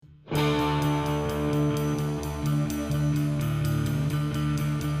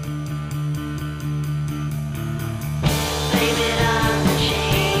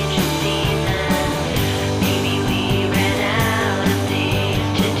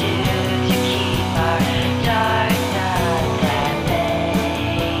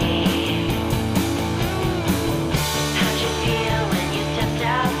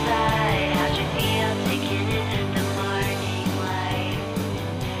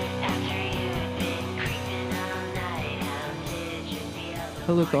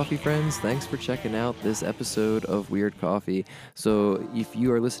Hello, coffee friends. Thanks for checking out this episode of Weird Coffee. So, if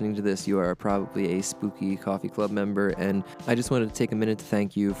you are listening to this, you are probably a spooky coffee club member, and I just wanted to take a minute to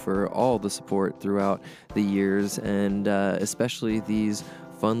thank you for all the support throughout the years, and especially these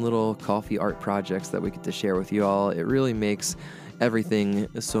fun little coffee art projects that we get to share with you all. It really makes everything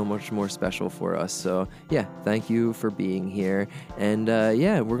so much more special for us. So, yeah, thank you for being here. And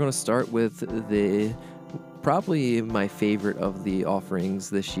we're going to start with the probably my favorite of the offerings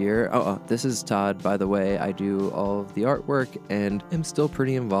this year. This is Todd, by the way. I do all of the artwork and am still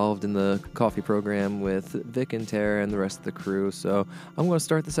pretty involved in the coffee program with Vic and Tara and the rest of the crew. So I'm going to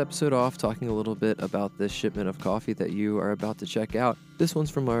start this episode off talking a little bit about this shipment of coffee that you are about to check out. This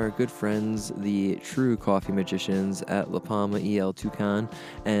one's from our good friends, the True Coffee Magicians at La Palma EL Tucán,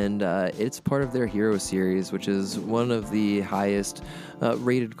 and it's part of their Hero Series, which is one of the highest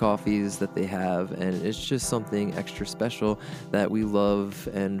rated coffees that they have, and it's just something extra special that we love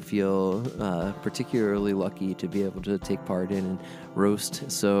and feel particularly lucky to be able to take part in and roast.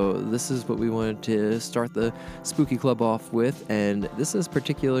 So this is what we wanted to start the Spooky Club off with, and this is a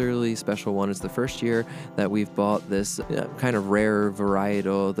particularly special one. It's the first year that we've bought this kind of rare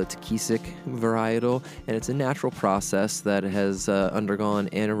varietal, the Takisik varietal, and it's a natural process that has undergone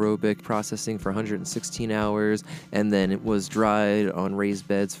anaerobic processing for 116 hours, and then it was dried on raised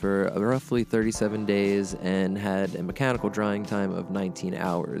beds for roughly 37 days and had a mechanical drying time of 19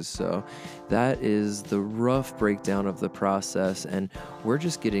 hours. So that is the rough breakdown of the process, and we're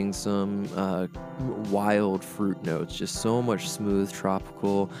just getting some wild fruit notes, just so much smooth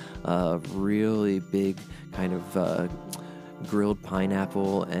tropical, really big kind of grilled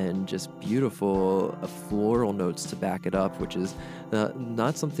pineapple and just beautiful floral notes to back it up, which is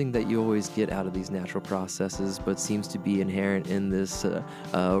not something that you always get out of these natural processes, but seems to be inherent in this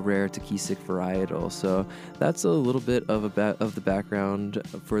rare Takisik varietal. So that's a little bit of the background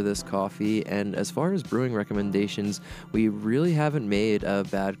for this coffee. And as far as brewing recommendations, we really haven't made a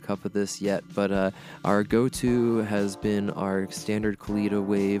bad cup of this yet, but our go-to has been our standard Kalita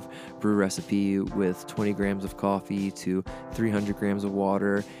Wave brew recipe with 20 grams of coffee to 300 grams of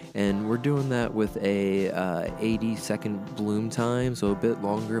water, and we're doing that with a 80-second bloom time, so a bit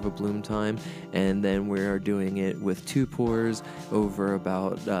longer of a bloom time, and then we are doing it with 2 pours over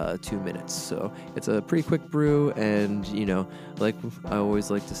about 2 minutes. So it's a pretty quick brew, and like I always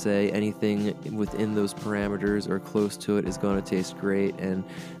like to say, anything within those parameters or close to it is going to taste great. And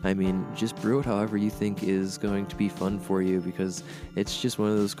I mean, just brew it however you think is going to be fun for you, because it's just one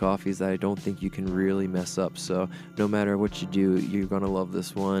of those coffees that I don't think you can really mess up. So no matter what you do, you're going to love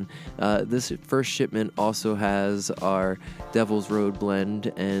this one. This first shipment also has our Devil's Road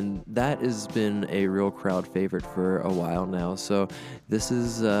blend, and that has been a real crowd favorite for a while now. So this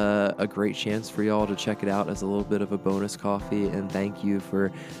is a great chance for y'all to check it out as a little bit of a bonus coffee, and thank you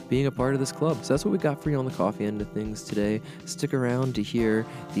for being a part of this club. So that's what we got for you on the coffee end of things today. Stick around to hear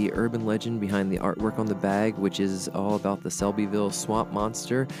the urban legend behind the artwork on the bag, which is all about the Selbyville swamp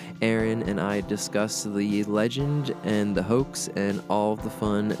monster. Aaron and I discuss the legend and the hoax and all of the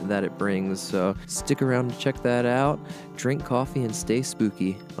fun that it brings. So stick around to check that out. Drink coffee and stay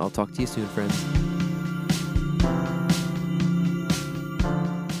spooky. I'll talk to you soon, friends.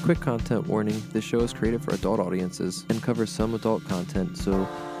 Quick content warning: this show is created for adult audiences and covers some adult content, so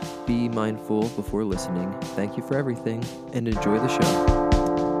be mindful before listening. Thank you for everything, and enjoy the show.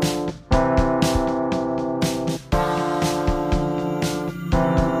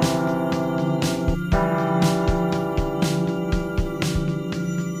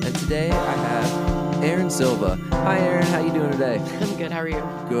 And today I have Aaron Silva. Hi, Aaron. How you doing today? I'm good. How are you?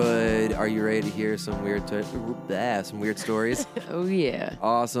 Good. Are you ready to hear some weird stories? Oh, yeah.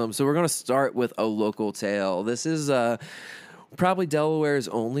 Awesome. So we're going to start with a local tale. This is probably Delaware's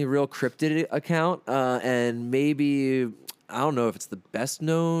only real cryptid account, and maybe, I don't know if it's the best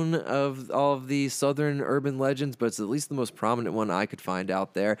known of all of the southern urban legends, but it's at least the most prominent one I could find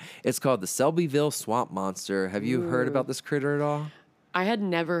out there. It's called the Selbyville Swamp Monster. Have you heard about this critter at all? I had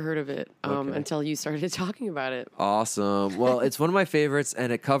never heard of it Okay. until you started talking about it. Awesome. Well, it's one of my favorites,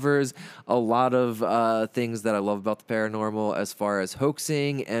 and it covers a lot of things that I love about the paranormal as far as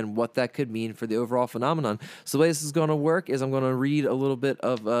hoaxing and what that could mean for the overall phenomenon. So the way this is going to work is I'm going to read a little bit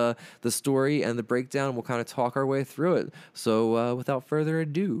of the story and the breakdown, and we'll kind of talk our way through it. So without further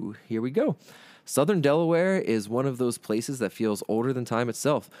ado, here we go. Southern Delaware is one of those places that feels older than time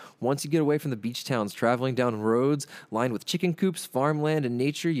itself. Once you get away from the beach towns, traveling down roads lined with chicken coops, farmland, and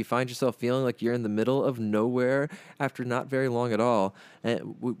nature, you find yourself feeling like you're in the middle of nowhere after not very long at all.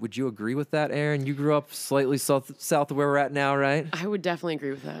 And would you agree with that, Aaron? You grew up slightly south of where we're at now, right? I would definitely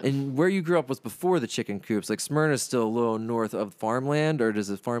agree with that. And where you grew up was before the chicken coops. Like Smyrna's still a little north of farmland, or does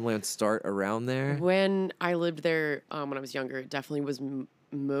the farmland start around there? When I lived there, when I was younger, it definitely was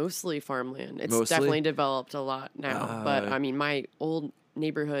mostly farmland. It's Mostly? definitely developed a lot now. But I mean, my old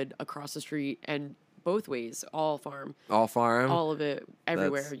neighborhood across the street and both ways, all farm. All farm? All of it,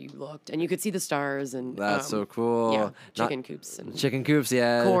 everywhere you looked. And you could see the stars and... That's so cool. Yeah, chicken coops. And chicken coops,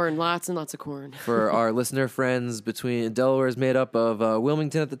 yeah. corn, lots and lots of corn. For our listener friends, between Delaware is made up of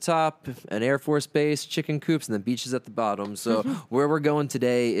Wilmington at the top, an Air Force base, chicken coops, and the beaches at the bottom. So where we're going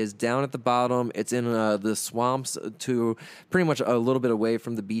today is down at the bottom. It's in the swamps to pretty much a little bit away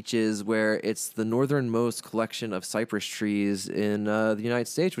from the beaches, where it's the northernmost collection of cypress trees in the United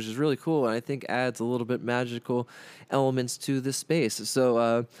States, which is really cool, and I think adds a little bit magical elements to this space.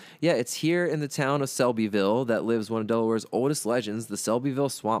 So it's here in the town of Selbyville that lives one of Delaware's oldest legends, the Selbyville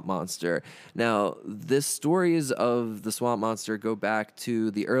swamp monster. Now, the stories of the swamp monster go back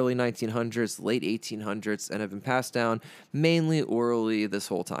to the early 1900s, late 1800s, and have been passed down mainly orally this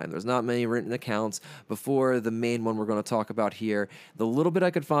whole time. There's not many written accounts before the main one we're going to talk about here. The little bit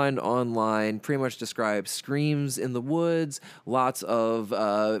I could find online pretty much describes screams in the woods, lots of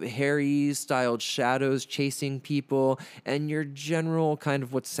Harry-styled shadows chasing people, and your general kind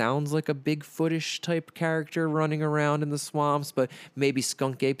of what sounds like a Bigfootish type character running around in the swamps, but maybe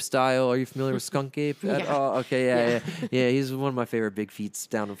Skunk Ape style. Are you familiar with Skunk Ape at all? Okay, yeah. He's one of my favorite big feats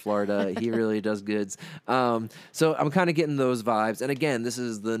down in Florida. He really does goods. So I'm kind of getting those vibes. And again, this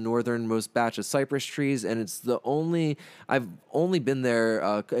is the northernmost batch of cypress trees, and it's I've only been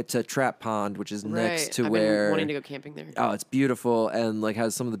there to Trap Pond, which is next to I've where been wanting to go camping there. Oh, it's beautiful and like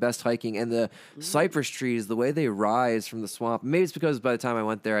has some of the best hiking. And the cypress trees, the way they rise from the swamp, maybe it's because by the time I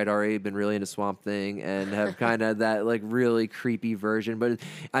went there, I'd already been really into Swamp Thing and have kind of that like really creepy version. But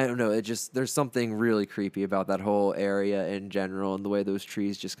I don't know, there's something really creepy about that whole area in general and the way those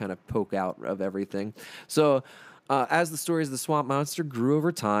trees just kind of poke out of everything. So as the stories of the swamp monster grew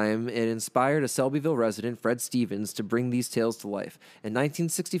over time, it inspired a Selbyville resident, Fred Stevens, to bring these tales to life. In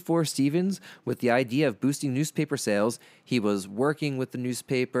 1964, Stevens, with the idea of boosting newspaper sales, he was working with the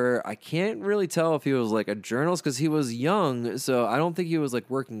newspaper. I can't really tell if he was like a journalist because he was young, so I don't think he was like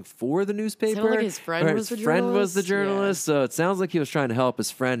working for the newspaper. Sounded like his friend was the journalist. So it sounds like he was trying to help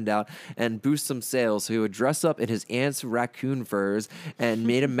his friend out and boost some sales. So he would dress up in his aunt's raccoon furs and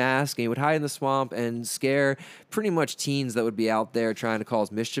made a mask, and he would hide in the swamp and scare pretty much teens that would be out there trying to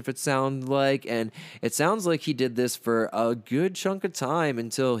cause mischief, it sounded like. And it sounds like he did this for a good chunk of time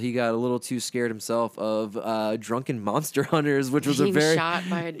until he got a little too scared himself of drunken monster hunters, which was Being a very shot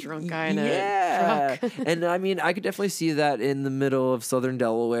by a drunk guy in a truck. And I mean, I could definitely see that in the middle of southern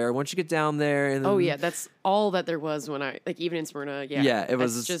Delaware. Once you get down there, and that's all that there was when I even in Smyrna. It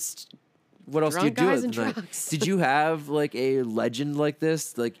was just. What else do you do at night? Trucks. Did you have like a legend like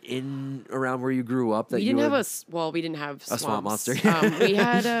this, like in around where you grew up? That we didn't have a swamp monster. We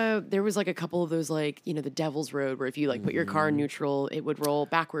had there was like a couple of those like the Devil's Road where if you like put your car in neutral, it would roll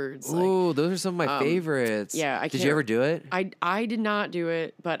backwards. Oh, those are some of my favorites. Yeah, did you ever do it? I did not do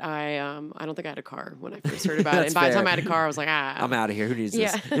it, but I don't think I had a car when I first heard about it. And by the time I had a car, I was like, I'm out of here. Who needs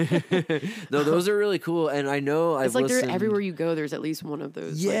this? No, those are really cool, and I know it's like they're everywhere you go. There's at least one of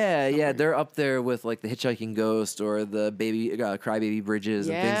those. Yeah, they're up there with like the Hitchhiking Ghost or the Crybaby Bridges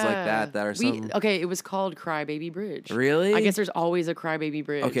and things like that. That are it was called Crybaby Bridge. Really? I guess there's always a Crybaby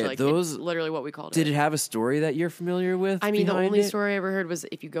Bridge. Okay, like, those it's literally what we called it. Did it have a story that you're familiar with? I mean, the only story I ever heard was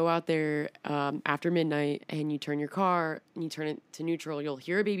if you go out there after midnight and you turn your car and you turn it to neutral, you'll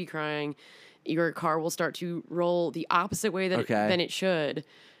hear a baby crying. Your car will start to roll the opposite way than it should.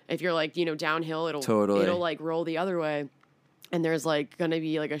 If you're like downhill, it'll like roll the other way. And there's like going to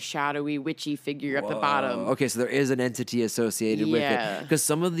be like a shadowy, witchy figure at the bottom. Okay, so there is an entity associated with it. Because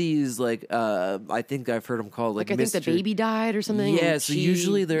some of these, like, I think I've heard them called like I think the baby died or something. Yeah, so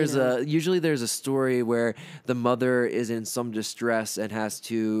usually there's a story where the mother is in some distress and has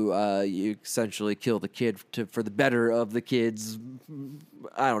to you essentially kill the kid for the better of the kids.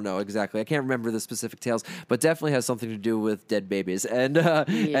 I don't know exactly. I can't remember the specific tales, but definitely has something to do with dead babies and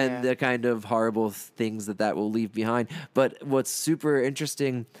the kind of horrible things that will leave behind. But what's super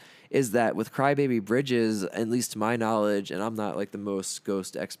interesting is that with Crybaby Bridges, at least to my knowledge, and I'm not like the most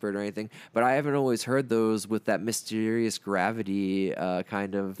ghost expert or anything, but I haven't always heard those with that mysterious gravity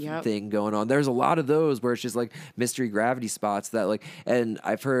kind of thing going on. There's a lot of those where it's just like mystery gravity spots that like, and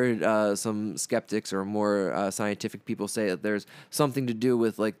I've heard some skeptics or more scientific people say that there's something to do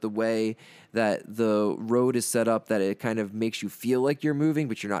with like the way that the road is set up, that it kind of makes you feel like you're moving,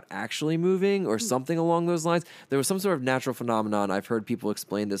 but you're not actually moving, or something along those lines. There was some sort of natural phenomenon I've heard people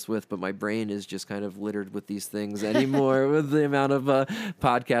explain this with, but my brain is just kind of littered with these things anymore with the amount of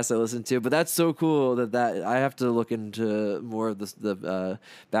podcasts I listen to. But that's so cool that I have to look into more of the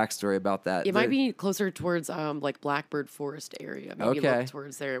backstory about that. It might be closer towards like Blackbird Forest area. Maybe look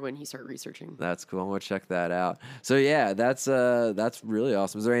towards there when you start researching. That's cool. I'm gonna check that out. So yeah, that's really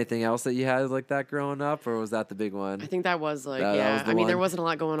awesome. Is there anything else that you had like that growing up, or was that the big one? I think that was like I mean, there wasn't a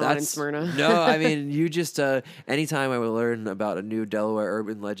lot going on in Smyrna. No, I mean, you just anytime I would learn about a new Delaware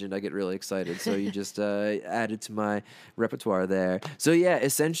urban legend, I get really excited. So you just added to my repertoire there. So yeah,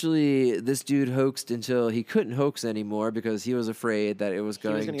 essentially, this dude hoaxed until he couldn't hoax anymore because he was afraid that it was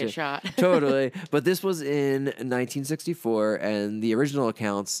going to get shot. Totally. But this was in 1964, and the original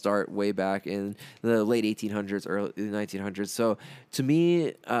accounts start way back in the late 1800s, early 1900s. So to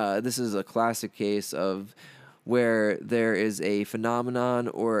me, this is a classic case of where there is a phenomenon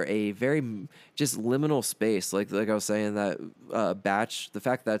or a very just liminal space, like I was saying, that batch, the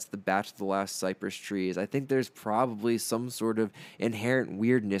fact that it's the batch of the last cypress trees, I think there's probably some sort of inherent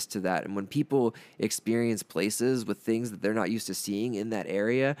weirdness to that. And when people experience places with things that they're not used to seeing in that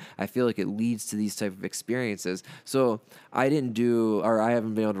area, I feel like it leads to these type of experiences. So I haven't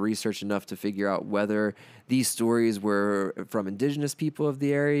been able to research enough to figure out whether these stories were from indigenous people of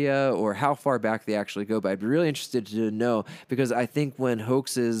the area or how far back they actually go. But I'd be really interested to know, because I think when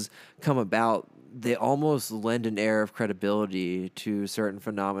hoaxes come about, they almost lend an air of credibility to certain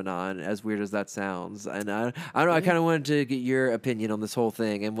phenomenon, as weird as that sounds. And I don't know, I kind of wanted to get your opinion on this whole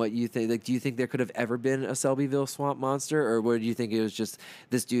thing and what you think. Like, do you think there could have ever been a Selbyville swamp monster, or what do you think it was just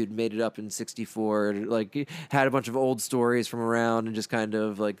this dude made it up in 64, like had a bunch of old stories from around and just kind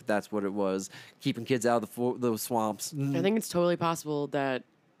of like that's what it was, keeping kids out of the swamps? I think it's totally possible that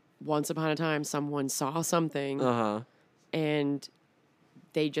once upon a time someone saw something and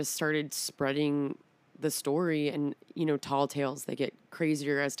they just started spreading the story, and, tall tales, they get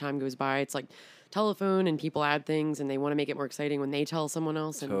crazier as time goes by. It's like telephone, and people add things and they want to make it more exciting when they tell someone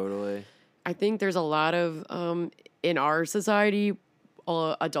else. And totally. I think there's a lot of, in our society,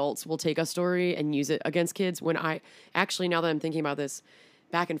 adults will take a story and use it against kids. Now that I'm thinking about this,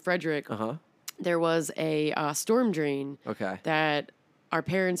 back in Frederick, there was a storm drain that our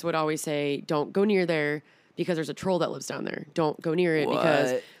parents would always say, don't go near there, because there's a troll that lives down there. Don't go near it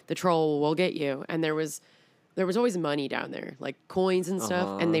because the troll will get you. And there was always money down there, like coins and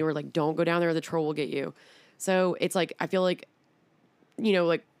stuff. And they were like, don't go down there, the troll will get you. So it's like, I feel like,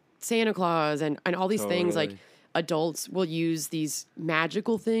 like Santa Claus and all these things, like adults will use these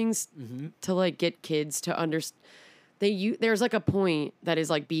magical things to like get kids to understand. There's like a point that is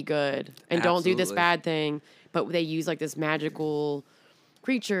like, be good and don't do this bad thing. But they use like this magical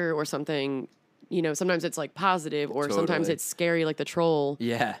creature or something. Sometimes it's like positive, or sometimes it's scary, like the troll.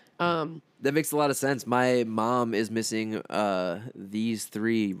 Yeah. That makes a lot of sense. My mom is missing these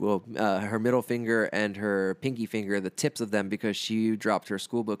three, her middle finger and her pinky finger, the tips of them, because she dropped her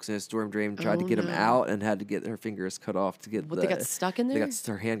school books in a storm drain, tried to get them out, and had to get her fingers cut off to get they got stuck in there?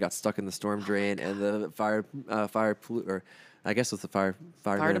 Her hand got stuck in the storm drain, and the I guess with the fire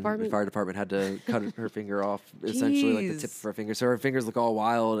department had to cut her finger off, essentially like the tip of her finger. So her fingers look all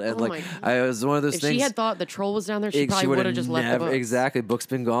wild, and it was one of those things. If she had thought the troll was down there, she probably would have just left the books. Exactly, book's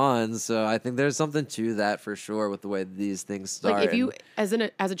been gone. So I think there's something to that for sure with the way these things start. Like if you, as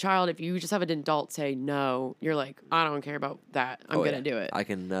a child, if you just have an adult say no, you're like, I don't care about that. I'm gonna do it. I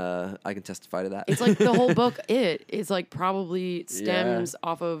can testify to that. It's like the whole book. It's like probably stems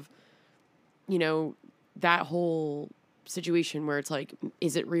off of, that whole situation where it's like,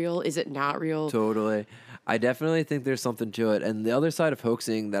 is it real? Is it not real? Totally. I definitely think there's something to it. And the other side of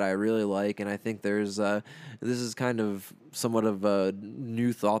hoaxing that I really like, and I think there's this is kind of somewhat of a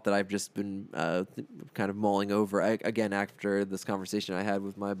new thought that I've just been kind of mulling over again after this conversation I had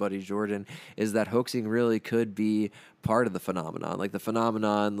with my buddy Jordan, is that hoaxing really could be part of the phenomenon. Like the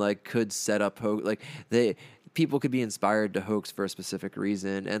phenomenon could set up people could be inspired to hoax for a specific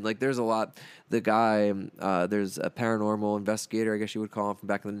reason. And like there's a lot, the guy, there's a paranormal investigator, I guess you would call him, from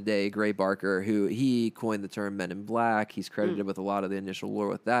back in the day, Gray Barker, who he coined the term Men in Black. He's credited with a lot of the initial lore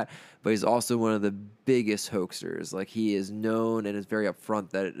with that, but he's also one of the biggest hoaxers. Like he is known and is very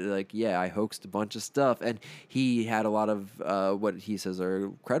upfront that like, yeah, I hoaxed a bunch of stuff. And he had a lot of what he says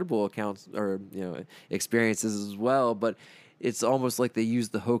are credible accounts or, you know, experiences as well. But it's almost like they use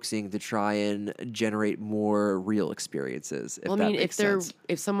the hoaxing to try and generate more real experiences. Well, I mean,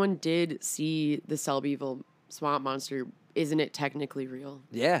 if someone did see the Selbyville swamp monster, isn't it technically real?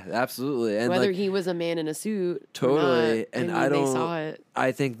 Yeah, absolutely. And whether he was a man in a suit, totally. Or not, and they saw it.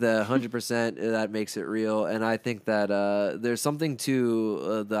 I think the 100% that makes it real, and I think that there's something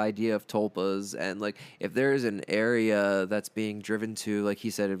to the idea of tulpas, and like if there's an area that's being driven to, like he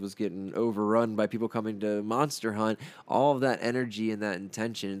said, it was getting overrun by people coming to monster hunt. All of that energy and that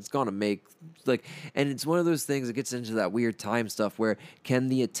intention, it's gonna make like, and it's one of those things that gets into that weird time stuff where can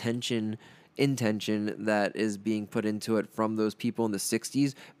the intention that is being put into it from those people in the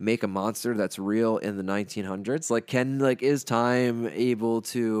 60s make a monster that's real in the 1900s? Like, is time able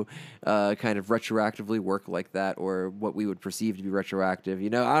to kind of retroactively work like that, or what we would perceive to be retroactive? You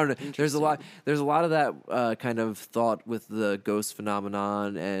know, I don't know. There's a lot of that kind of thought with the ghost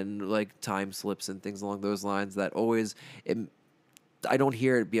phenomenon and like time slips and things along those lines that always I don't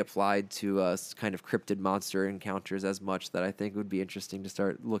hear it be applied to kind of cryptid monster encounters as much, that I think would be interesting to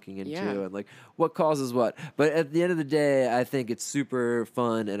start looking into and like what causes what. But at the end of the day, I think it's super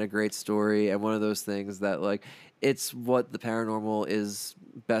fun and a great story, and one of those things that like it's what the paranormal is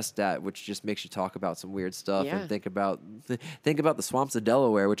best at, which just makes you talk about some weird stuff and think about the swamps of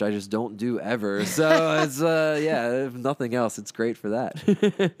Delaware, which I just don't do ever. So it's if nothing else, it's great for that.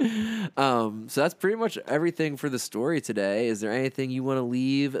 So that's pretty much everything for the story today. Is there anything you want to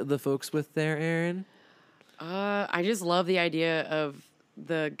leave the folks with there, Aaron? I just love the idea of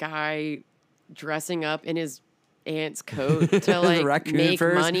the guy dressing up in his aunt's coat to like make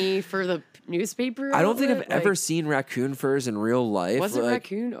money for the newspaper. I don't think I've ever seen raccoon furs in real life. Was it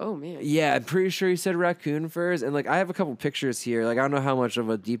raccoon? Oh man. Yeah, I'm pretty sure you said raccoon furs. And like I have a couple pictures here. Like I don't know how much of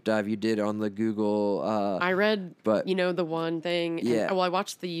a deep dive you did on the Google. I read, but the one thing. Yeah. And, I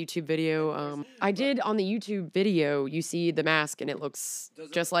watched the YouTube video. I did on the YouTube video. You see the mask, and it looks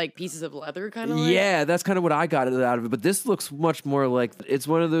just like pieces of leather, kind of. Yeah, that's kind of what I got out of it. But this looks much more like it's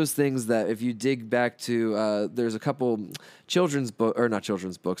one of those things that if you dig back to, there's a couple not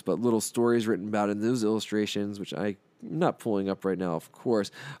children's books, but little stories written about in those illustrations, which I'm not pulling up right now, of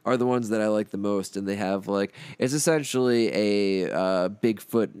course, are the ones that I like the most. And they have like, it's essentially a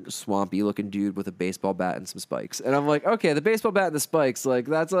Bigfoot swampy looking dude with a baseball bat and some spikes. And I'm like, okay, the baseball bat and the spikes, like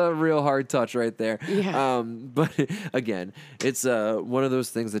that's a real hard touch right there. Yeah. But again, it's one of those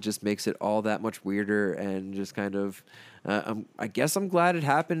things that just makes it all that much weirder and just kind of, I guess I'm glad it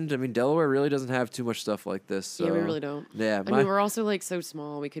happened. I mean, Delaware really doesn't have too much stuff like this. So. Yeah, we really don't. Yeah. I mean, we're also like so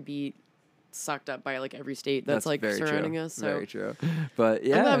small. We could be sucked up by like every state that's like surrounding us. So. Very true. But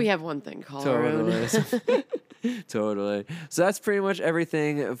yeah. I'm glad we have one thing called our own. Totally. So that's pretty much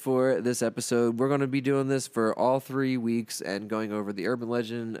everything for this episode. We're going to be doing this for all 3 weeks and going over the urban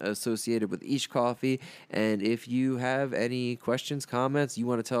legend associated with each coffee. And if you have any questions, comments, you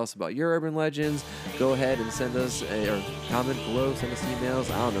want to tell us about your urban legends, go ahead and send us or comment below, send us emails.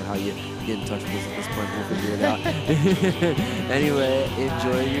 I don't know how you get in touch with us at this point. We'll figure it out. Anyway,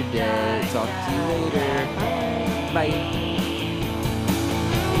 enjoy your day. Talk to you later. Bye.